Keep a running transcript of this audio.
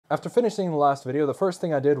After finishing the last video, the first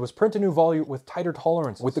thing I did was print a new volute with tighter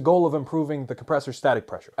tolerances with the goal of improving the compressor static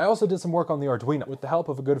pressure. I also did some work on the Arduino. With the help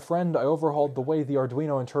of a good friend, I overhauled the way the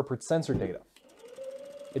Arduino interprets sensor data.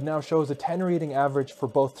 It now shows a 10 reading average for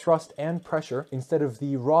both thrust and pressure instead of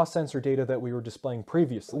the raw sensor data that we were displaying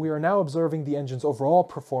previously. We are now observing the engine's overall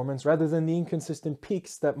performance rather than the inconsistent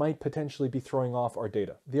peaks that might potentially be throwing off our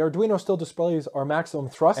data. The Arduino still displays our maximum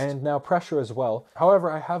thrust and now pressure as well. However,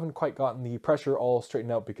 I haven't quite gotten the pressure all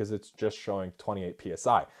straightened out because it's just showing 28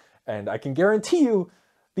 psi. And I can guarantee you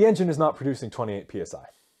the engine is not producing 28 psi.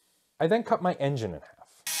 I then cut my engine in half.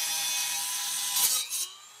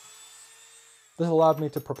 This allowed me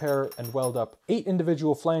to prepare and weld up 8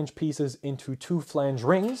 individual flange pieces into 2 flange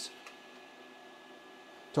rings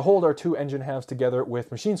to hold our 2 engine halves together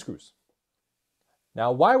with machine screws.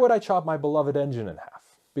 Now, why would I chop my beloved engine in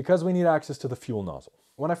half? Because we need access to the fuel nozzle.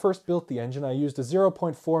 When I first built the engine, I used a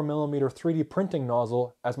 0.4mm 3D printing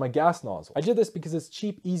nozzle as my gas nozzle. I did this because it's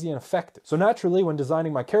cheap, easy, and effective. So naturally, when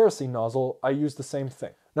designing my kerosene nozzle, I used the same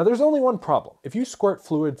thing. Now there's only one problem. If you squirt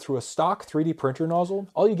fluid through a stock 3D printer nozzle,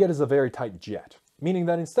 all you get is a very tight jet. Meaning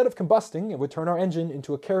that instead of combusting, it would turn our engine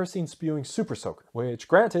into a kerosene spewing super soaker. Which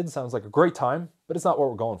granted, sounds like a great time, but it's not what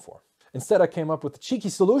we're going for. Instead, I came up with a cheeky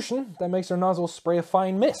solution that makes our nozzle spray a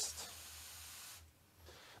fine mist.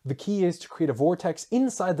 The key is to create a vortex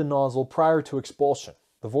inside the nozzle prior to expulsion.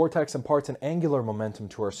 The vortex imparts an angular momentum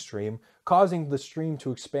to our stream, causing the stream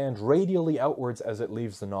to expand radially outwards as it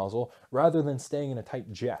leaves the nozzle, rather than staying in a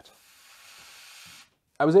tight jet.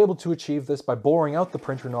 I was able to achieve this by boring out the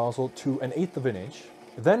printer nozzle to 1/8 of an inch,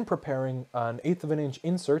 then preparing an 1/8 of an inch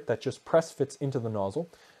insert that just press fits into the nozzle,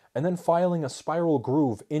 and then filing a spiral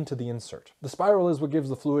groove into the insert. The spiral is what gives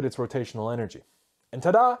the fluid its rotational energy. And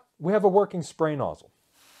ta-da! We have a working spray nozzle.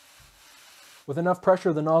 With enough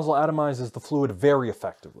pressure, the nozzle atomizes the fluid very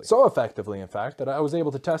effectively. So effectively, in fact, that I was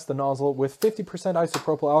able to test the nozzle with 50%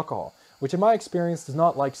 isopropyl alcohol, which in my experience does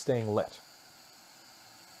not like staying lit.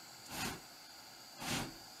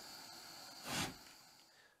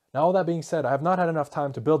 Now, all that being said, I have not had enough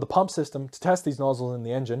time to build the pump system to test these nozzles in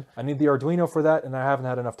the engine. I need the Arduino for that, and I haven't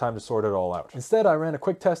had enough time to sort it all out. Instead, I ran a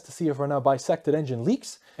quick test to see if our now bisected engine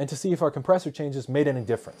leaks, and to see if our compressor changes made any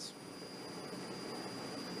difference.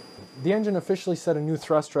 The engine officially set a new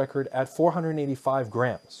thrust record at 485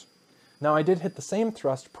 grams. Now, I did hit the same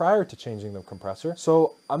thrust prior to changing the compressor,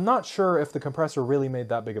 so I'm not sure if the compressor really made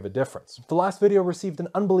that big of a difference. The last video received an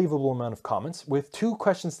unbelievable amount of comments, with 2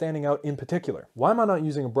 questions standing out in particular. Why am I not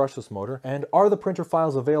using a brushless motor, and are the printer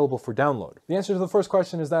files available for download? The answer to the first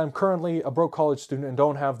question is that I'm currently a broke college student and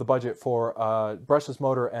don't have the budget for a brushless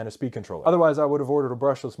motor and a speed controller. Otherwise, I would have ordered a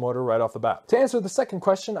brushless motor right off the bat. To answer the second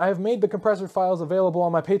question, I have made the compressor files available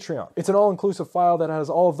on my Patreon. It's an all-inclusive file that has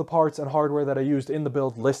all of the parts and hardware that I used in the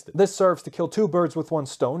build listed. This serves to kill 2 birds with 1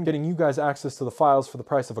 stone, getting you guys access to the files for the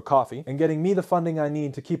price of a coffee, and getting me the funding I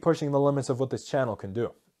need to keep pushing the limits of what this channel can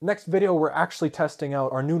do. Next video, we're actually testing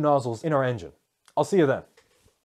out our new nozzles in our engine. I'll see you then.